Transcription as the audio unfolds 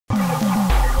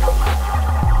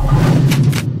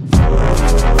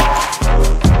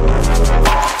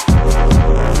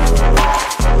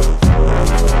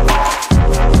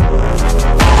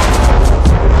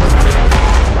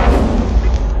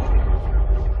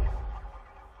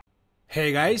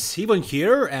Hey guys, Ivan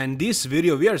here, and this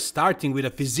video we are starting with a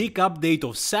physique update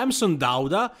of Samson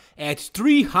Dauda at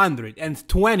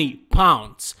 320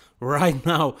 pounds right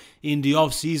now in the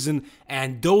off season,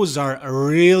 and those are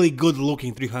really good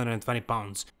looking 320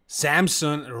 pounds.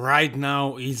 Samson right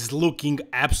now is looking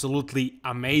absolutely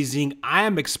amazing. I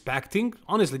am expecting,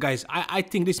 honestly guys, I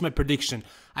think this is my prediction.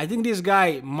 I think this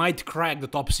guy might crack the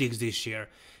top 6 this year.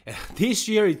 This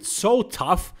year it's so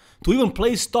tough to even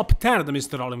place top 10 at the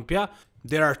Mr. Olympia.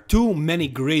 There are too many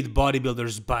great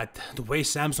bodybuilders, but the way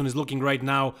Samson is looking right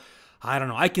now, I don't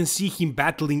know. I can see him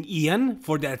battling Ian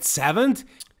for that 7th.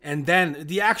 And then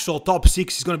the actual top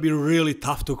 6 is going to be really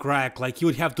tough to crack. Like, he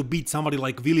would have to beat somebody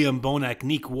like William Bonac,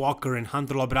 Nick Walker, and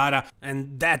Hunter Labrada.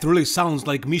 And that really sounds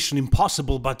like mission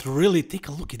impossible, but really, take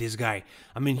a look at this guy.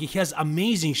 I mean, he has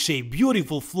amazing shape,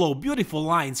 beautiful flow, beautiful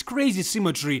lines, crazy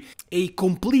symmetry, a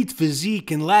complete physique.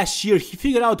 And last year, he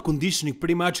figured out conditioning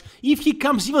pretty much. If he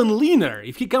comes even leaner,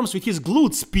 if he comes with his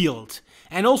glutes peeled,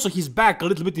 and also his back a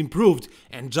little bit improved,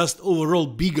 and just overall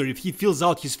bigger, if he fills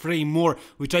out his frame more,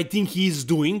 which I think he is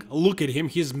doing. Look at him,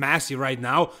 he's massive right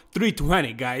now,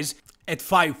 320 guys, at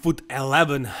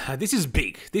 5'11". This is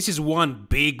big, this is one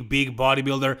big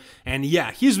bodybuilder, and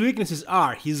yeah, his weaknesses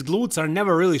are, his glutes are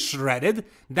never really shredded,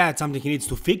 that's something he needs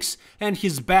to fix, and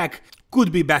his back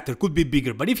could be better, could be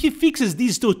bigger, but if he fixes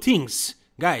these two things,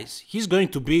 guys, he's going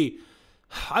to be,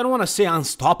 I don't want to say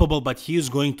unstoppable, but he is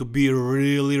going to be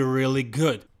really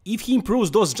good. If he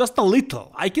improves those just a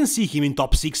little, I can see him in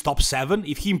top 6, top 7.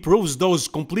 If he improves those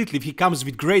completely, if he comes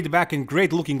with great back and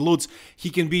great looking glutes, he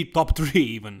can be top 3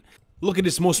 even. Look at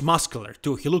this most muscular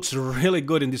too, he looks really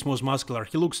good in this most muscular,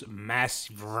 he looks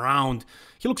massive, round,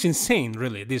 he looks insane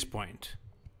really at this point.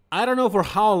 I don't know for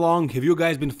how long have you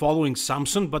guys been following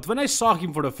Samson, but when I saw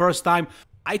him for the first time,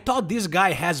 I thought this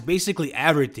guy has basically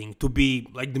everything to be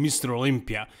like the Mr.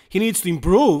 Olympia. He needs to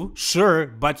improve, sure,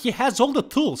 but he has all the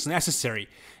tools necessary.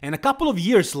 And a couple of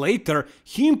years later,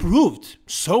 he improved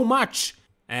so much.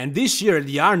 And this year at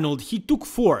the Arnold, he took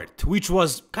 4th, which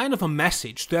was kind of a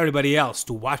message to everybody else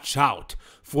to watch out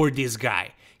for this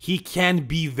guy. He can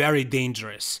be very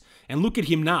dangerous. And look at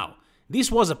him now. This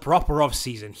was a proper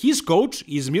off-season. His coach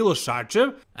is Milos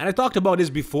Sarcev, and I talked about this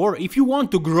before. If you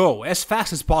want to grow as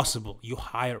fast as possible, you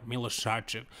hire Milos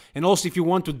Sarcev. And also if you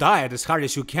want to diet as hard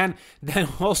as you can, then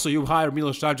also you hire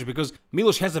Milos Sarcev, because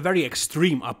Milos has a very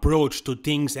extreme approach to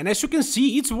things, and as you can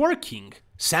see, it's working.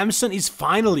 Samson is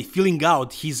finally filling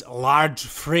out his large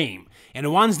frame,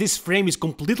 and once this frame is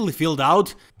completely filled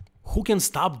out, who can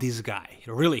stop this guy?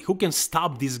 Really, who can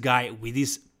stop this guy with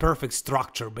this perfect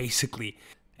structure, basically?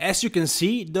 As you can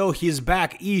see, though his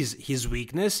back is his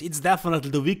weakness, it's definitely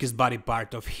the weakest body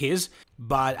part of his,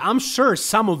 but I'm sure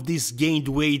some of this gained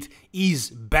weight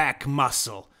is back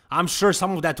muscle. I'm sure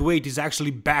some of that weight is actually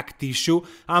back tissue.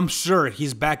 I'm sure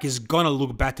his back is gonna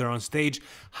look better on stage.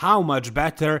 How much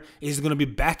better is gonna be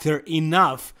better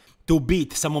enough to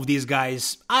beat some of these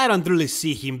guys? I don't really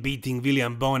see him beating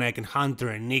William Bonac and Hunter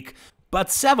and Nick,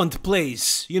 but 7th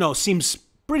place, you know, seems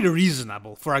pretty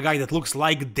reasonable for a guy that looks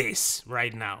like this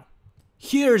right now.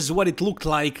 Here's what it looked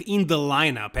like in the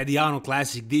lineup at the Arnold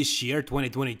Classic this year,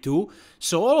 2022.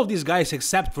 So all of these guys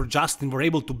except for Justin were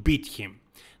able to beat him.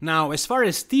 Now, as far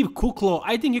as Steve Kuklo,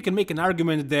 I think you can make an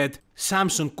argument that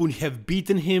Samson could have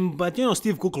beaten him, but you know,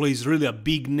 Steve Kuklo is really a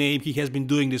big name, he has been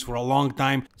doing this for a long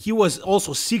time. He was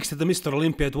also 6th at the Mr.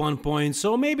 Olympia at one point,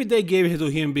 so maybe they gave it to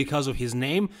him because of his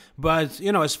name, but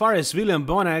you know, as far as William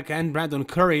Bonac and Brandon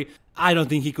Curry, I don't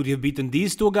think he could have beaten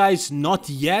these two guys, not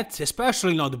yet,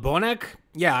 especially not Bonac.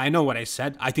 Yeah, I know what I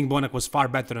said, I think Bonac was far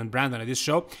better than Brandon at this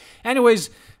show. Anyways,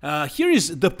 here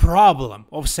is the problem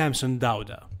of Samson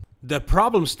Dauda. The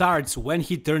problem starts when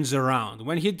he turns around.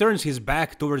 When he turns his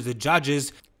back towards the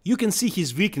judges, you can see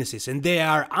his weaknesses, and they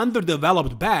are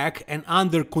underdeveloped back and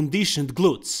under-conditioned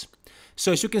glutes.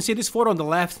 So as you can see, this photo on the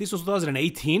left, this was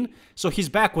 2018, so his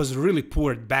back was really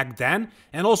poor back then,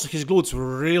 and also his glutes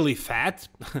were really fat.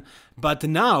 But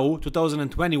now,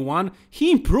 2021,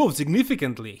 he improved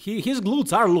significantly. His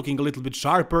glutes are looking a little bit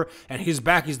sharper, and his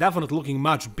back is definitely looking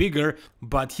much bigger,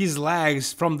 but his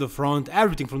legs from the front,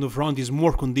 everything from the front is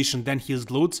more conditioned than his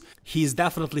glutes. He's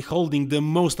definitely holding the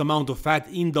most amount of fat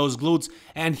in those glutes,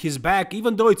 and his back,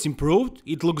 even though it's improved,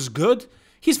 it looks good.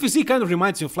 His physique kind of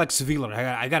reminds me of Flex Wheeler,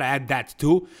 I gotta add that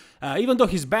too. Even though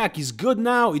his back is good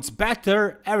now, it's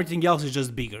better, everything else is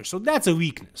just bigger, so that's a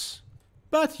weakness.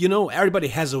 But, you know, everybody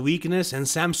has a weakness, and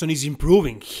Samson is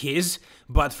improving his,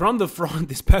 but from the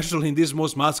front, especially in this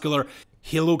most muscular,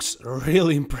 he looks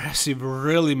really impressive,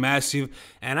 really massive,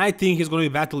 and I think he's going to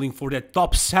be battling for that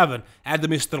top 7 at the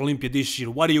Mr. Olympia this year.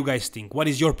 What do you guys think? What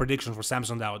is your prediction for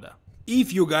Samson Dauda?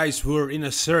 If you guys were in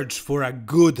a search for a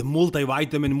good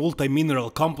multivitamin,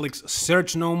 multi-mineral complex,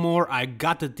 search no more. I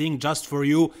got a thing just for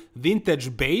you,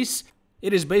 Vintage Base.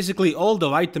 It is basically all the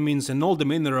vitamins and all the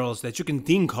minerals that you can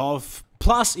think of.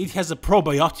 Plus, it has a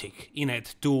probiotic in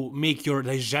it to make your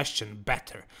digestion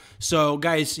better. So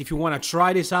guys, if you want to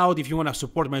try this out, if you want to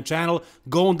support my channel,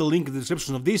 go on the link in the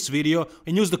description of this video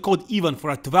and use the code EVEN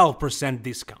for a 12%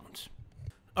 discount.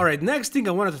 Alright, next thing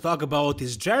I wanted to talk about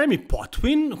is Jeremy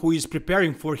Potvin, who is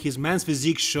preparing for his Men's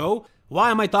Physique show. Why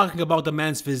am I talking about the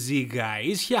Men's Physique guy?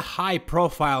 Is he a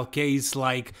high-profile case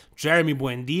like Jeremy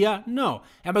Buendia? No.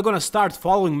 Am I gonna start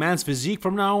following Men's Physique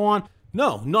from now on?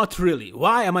 No, not really.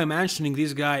 Why am I mentioning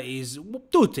this guy is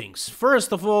two things.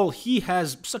 First of all, he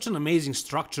has such an amazing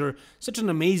structure, such an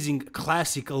amazing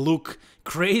classic look,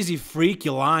 crazy freaky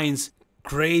lines,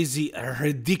 crazy,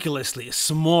 ridiculously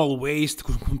small waist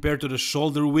compared to the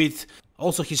shoulder width.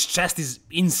 Also, his chest is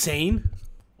insane.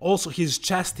 His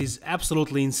chest is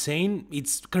absolutely insane.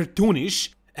 It's cartoonish.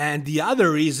 And the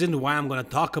other reason why I'm gonna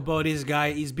talk about this guy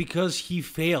is because he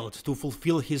failed to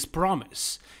fulfill his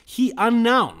promise. He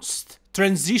announced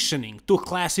transitioning to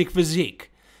classic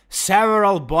physique.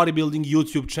 Several bodybuilding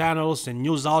YouTube channels and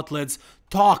news outlets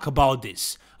talk about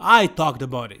this. I talked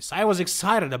about this. I was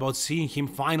excited about seeing him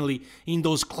finally in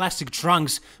those classic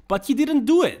trunks, but he didn't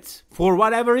do it for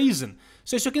whatever reason.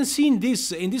 So as you can see in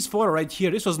this photo right here,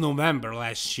 this was November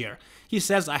last year. He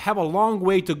says, I have a long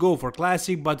way to go for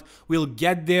classic, but we'll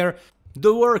get there.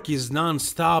 The work is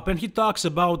non-stop, and he talks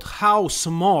about how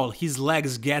small his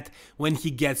legs get when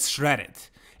he gets shredded.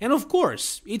 And of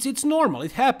course, it's normal,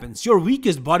 it happens. Your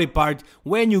weakest body part,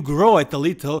 when you grow it a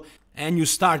little, and you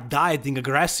start dieting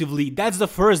aggressively, that's the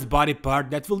first body part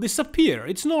that will disappear.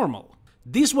 It's normal.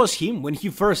 This was him when he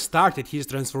first started his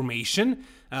transformation.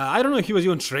 I don't know if he was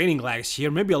even training legs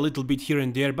here, maybe a little bit here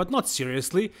and there, but not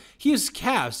seriously. His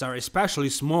calves are especially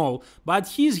small, but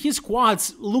his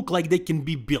quads look like they can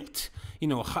be built. You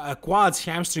know, quads,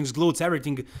 hamstrings, glutes,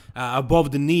 everything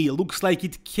above the knee looks like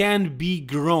it can be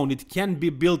grown, it can be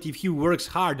built if he works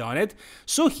hard on it.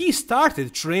 So he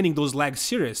started training those legs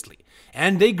seriously.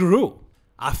 And they grew.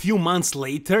 A few months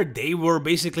later, they were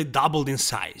basically doubled in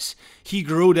size. He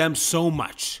grew them so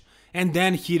much. And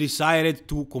then he decided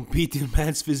to compete in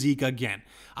Men's Physique again.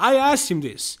 I asked him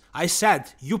this. I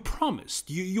said, you promised,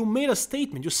 you made a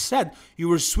statement, you said you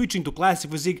were switching to classic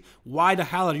physique, why the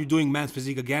hell are you doing Men's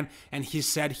Physique again? And he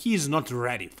said he's not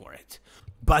ready for it.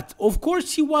 But of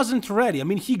course he wasn't ready. I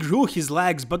mean, he grew his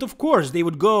legs, but of course they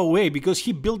would go away because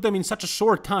he built them in such a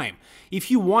short time. If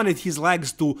he wanted his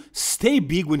legs to stay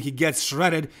big when he gets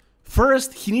shredded,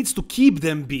 first he needs to keep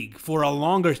them big for a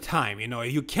longer time. You know,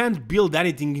 you can't build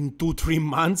anything in 2-3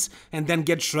 months and then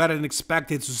get shredded and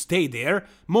expect it to stay there.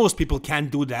 Most people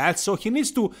can't do that, so he needs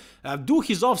to do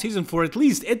his off-season for at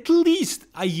least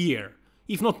a year,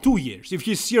 if not 2 years, if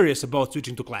he's serious about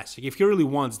switching to classic, if he really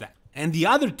wants that. And the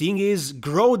other thing is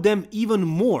grow them even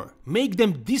more, make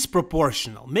them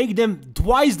disproportional, make them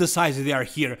twice the size that they are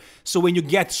here, so when you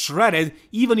get shredded,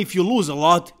 even if you lose a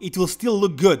lot, it will still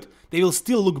look good, they will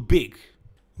still look big.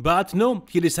 But no,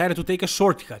 he decided to take a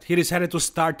shortcut, he decided to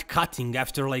start cutting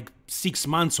after like 6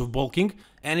 months of bulking,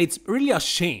 and it's really a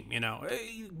shame, you know.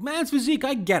 Men's physique,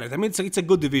 I get it, I mean it's a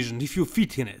good division if you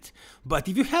fit in it, but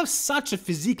if you have such a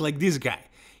physique like this guy,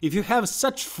 if you have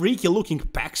such freaky looking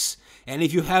pecs, and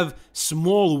if you have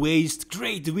small waist,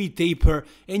 great V taper,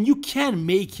 and you can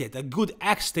make it a good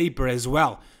X taper as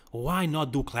well, why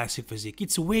not do classic physique?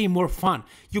 It's way more fun.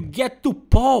 You get to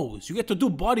pose, you get to do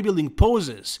bodybuilding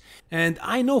poses. And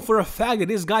I know for a fact that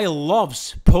this guy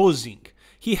loves posing.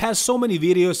 He has so many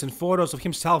videos and photos of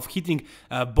himself hitting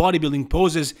bodybuilding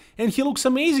poses, and he looks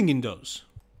amazing in those.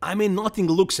 I mean, nothing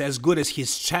looks as good as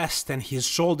his chest and his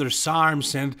shoulders,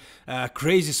 arms, and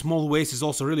crazy small waist is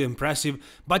also really impressive.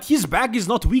 But his back is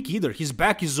not weak either, his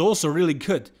back is also really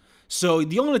good. So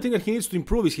the only thing that he needs to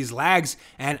improve is his legs,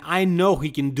 and I know he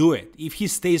can do it if he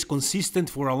stays consistent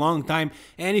for a long time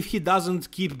and if he doesn't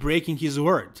keep breaking his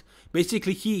word.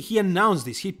 Basically, he announced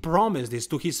this, he promised this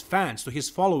to his fans, to his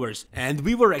followers, and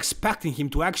we were expecting him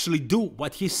to actually do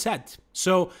what he said.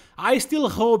 So I still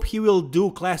hope he will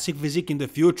do classic physique in the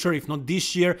future, if not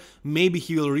this year. Maybe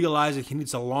he will realize that he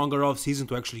needs a longer off season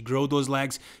to actually grow those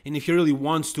legs, and if he really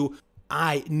wants to,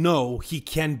 I know he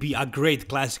can be a great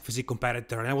classic physique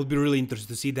competitor, and I would be really interested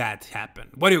to see that happen.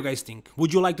 What do you guys think?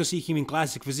 Would you like to see him in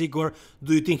classic physique, or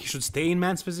do you think he should stay in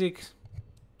Men's Physique?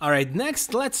 Alright,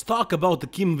 next let's talk about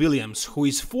Akim, who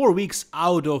is 4 weeks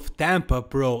out of Tampa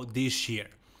Pro this year.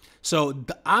 So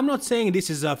I'm not saying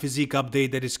this is a physique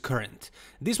update that is current.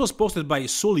 This was posted by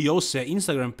Suliose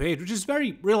Instagram page, which is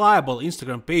very reliable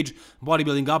Instagram page,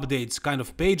 bodybuilding updates kind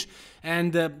of page,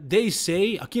 and they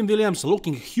say Akim Williams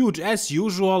looking huge as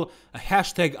usual, a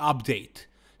hashtag update.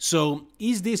 So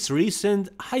is this recent?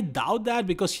 I doubt that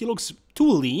because he looks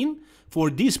too lean for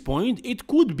this point. It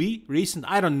could be recent,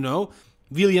 I don't know.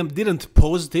 William didn't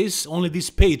post this, only this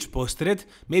page posted it.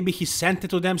 Maybe he sent it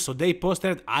to them, so they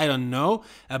posted it, I don't know.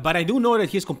 But I do know that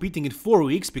he's competing in 4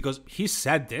 weeks because he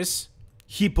said this.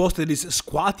 He posted this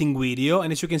squatting video,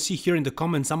 and as you can see here in the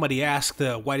comments, somebody asked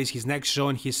what is his next show,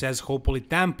 and he says hopefully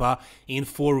Tampa in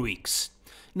 4 weeks.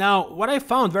 Now, what I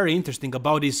found very interesting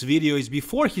about this video is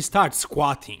before he starts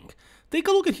squatting, take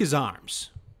a look at his arms.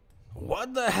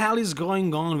 What the hell is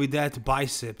going on with that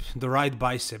bicep, the right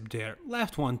bicep there?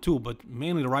 Left one too, but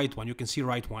mainly the right one, you can see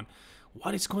right one.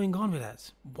 What is going on with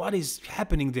that? What is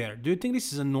happening there? Do you think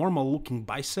this is a normal looking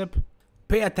bicep?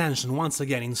 Pay attention once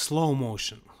again in slow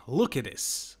motion. Look at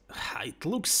this. It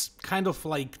looks kind of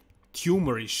like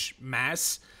tumorish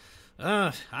mass.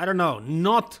 I don't know,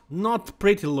 not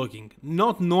pretty looking,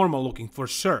 not normal looking for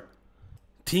sure.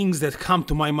 Things that come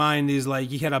to my mind is like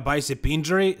he had a bicep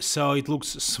injury, so it looks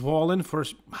swollen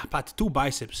first, but 2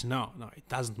 biceps, no, it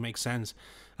doesn't make sense.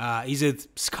 Is it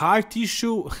scar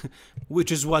tissue,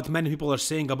 which is what many people are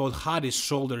saying about Hadi's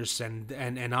shoulders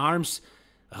and arms?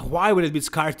 Why would it be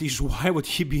scar tissue? Why would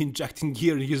he be injecting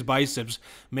gear in his biceps?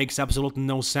 Makes absolutely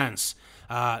no sense.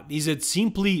 Is it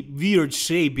simply weird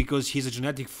shape because he's a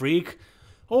genetic freak?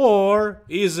 Or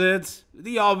is it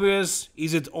the obvious?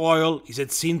 Is it oil? Is it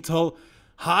synthol?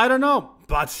 I don't know,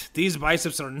 but these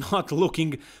biceps are not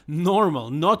looking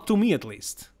normal, not to me at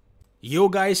least. You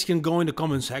guys can go in the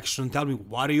comment section and tell me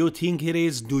what do you think it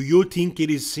is. Do you think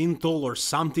it is synthol or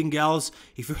something else?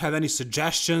 If you have any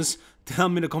suggestions, tell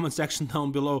me in the comment section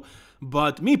down below.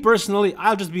 But me personally,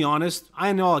 I'll just be honest.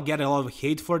 I know I'll get a lot of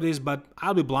hate for this, but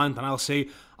I'll be blunt and I'll say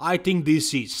I think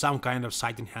this is some kind of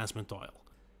site enhancement oil.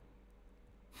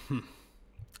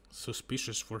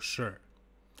 Suspicious for sure.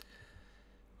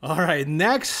 Alright,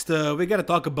 next we gotta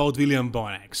talk about William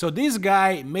Bonac. So this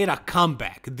guy made a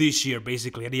comeback this year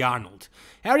basically at the Arnold.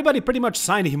 Everybody pretty much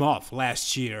signed him off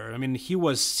last year. I mean, he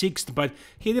was 6th, but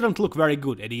he didn't look very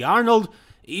good. At the Arnold,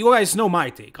 you guys know my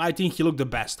take. I think he looked the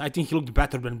best. I think he looked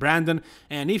better than Brandon.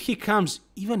 And if he comes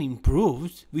even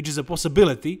improved, which is a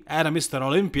possibility, at a Mr.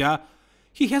 Olympia,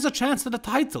 he has a chance at the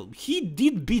title. He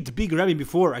did beat Big Ramy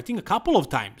before, I think a couple of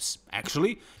times,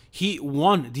 actually. He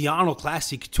won the Arnold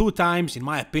Classic 2 times, in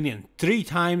my opinion 3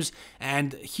 times,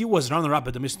 and he was runner-up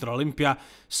at the Mr. Olympia,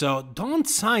 so don't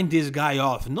sign this guy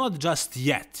off, not just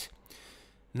yet.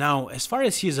 Now, as far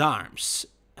as his arms,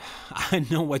 I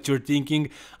know what you're thinking.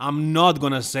 I'm not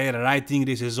gonna say that I think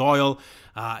this is oil.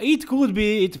 It could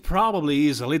be, it probably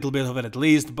is a little bit of it at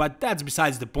least, but that's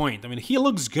besides the point. I mean, he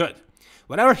looks good.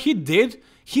 Whatever he did,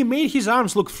 he made his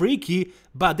arms look freaky,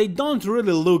 but they don't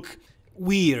really look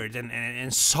weird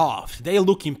and soft. They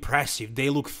look impressive, they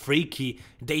look freaky,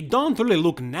 they don't really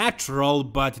look natural,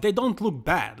 but they don't look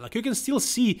bad. Like, you can still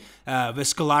see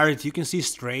vascularity, you can see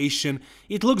striation,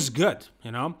 it looks good,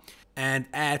 you know. And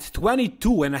at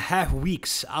 22.5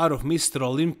 weeks out of Mr.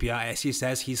 Olympia, as he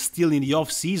says he's still in the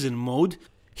off-season mode,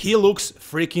 he looks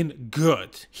freaking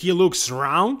good. He looks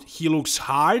round, he looks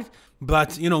hard.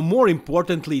 But, you know, more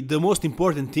importantly, the most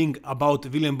important thing about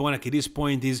William Bonac at this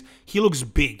point is he looks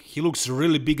big. He looks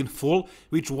really big and full,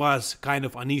 which was kind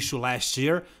of an issue last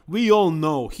year. We all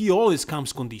know he always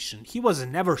comes conditioned. He was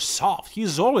never soft.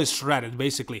 He's always shredded,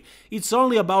 basically. It's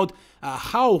only about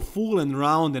how full and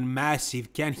round and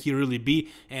massive can he really be.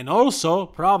 And also,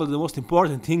 probably the most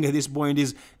important thing at this point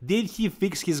is, did he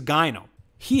fix his gyno?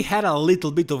 He had a little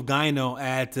bit of gyno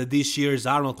at this year's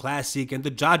Arnold Classic, and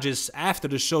the judges after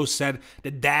the show said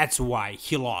that that's why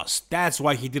he lost. That's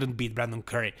why he didn't beat Brandon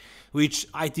Curry, which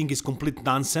I think is complete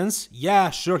nonsense.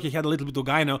 Yeah, sure, he had a little bit of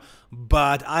gyno,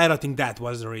 but I don't think that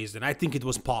was the reason. I think it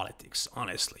was politics,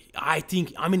 honestly. I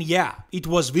mean, yeah, it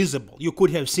was visible. You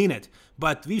could have seen it,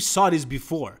 but we saw this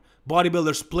before.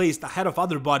 Bodybuilders placed ahead of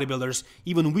other bodybuilders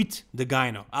even with the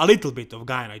gyno. A little bit of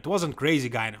gyno. It wasn't crazy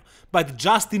gyno. But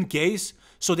just in case,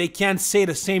 so they can't say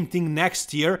the same thing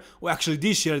next year, or actually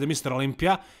this year at the Mr.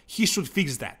 Olympia, he should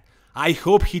fix that. I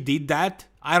hope he did that.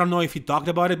 I don't know if he talked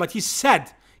about it, but he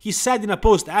said in a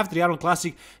post after the Arnold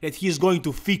Classic that he's going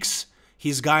to fix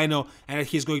his gyno, and that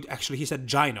he's going to, actually he said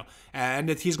gyno, and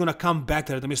that he's going to come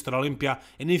better at the Mr. Olympia,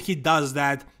 and if he does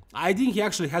that, I think he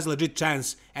actually has a legit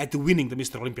chance at winning the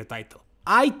Mr. Olympia title.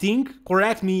 I think,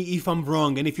 correct me if I'm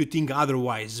wrong and if you think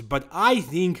otherwise, but I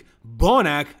think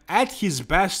Bonac at his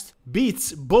best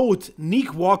beats both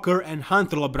Nick Walker and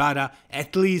Hunter Labrada,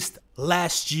 at least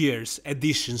last year's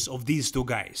editions of these two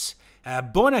guys.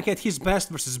 Bonac at his best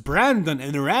versus Brandon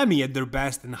and Ramy at their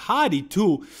best, and Hadi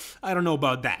too, I don't know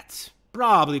about that.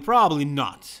 Probably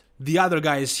not. The other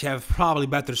guys have probably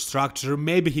better structure,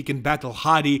 maybe he can battle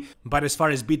Hadi, but as far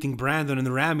as beating Brandon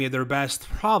and Ramy at their best,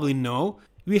 probably no.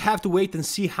 We have to wait and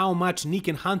see how much Nick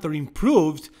and Hunter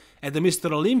improved at the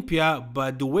Mr. Olympia,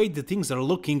 but the way the things are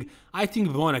looking, I think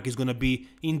Bonac is gonna be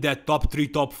in that top 3,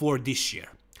 top 4 this year.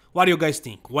 What do you guys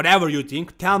think? Whatever you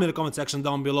think, tell me in the comment section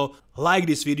down below. Like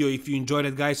this video if you enjoyed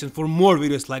it, guys, and for more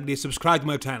videos like this, subscribe to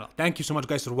my channel. Thank you so much,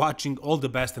 guys, for watching. All the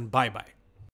best and bye-bye.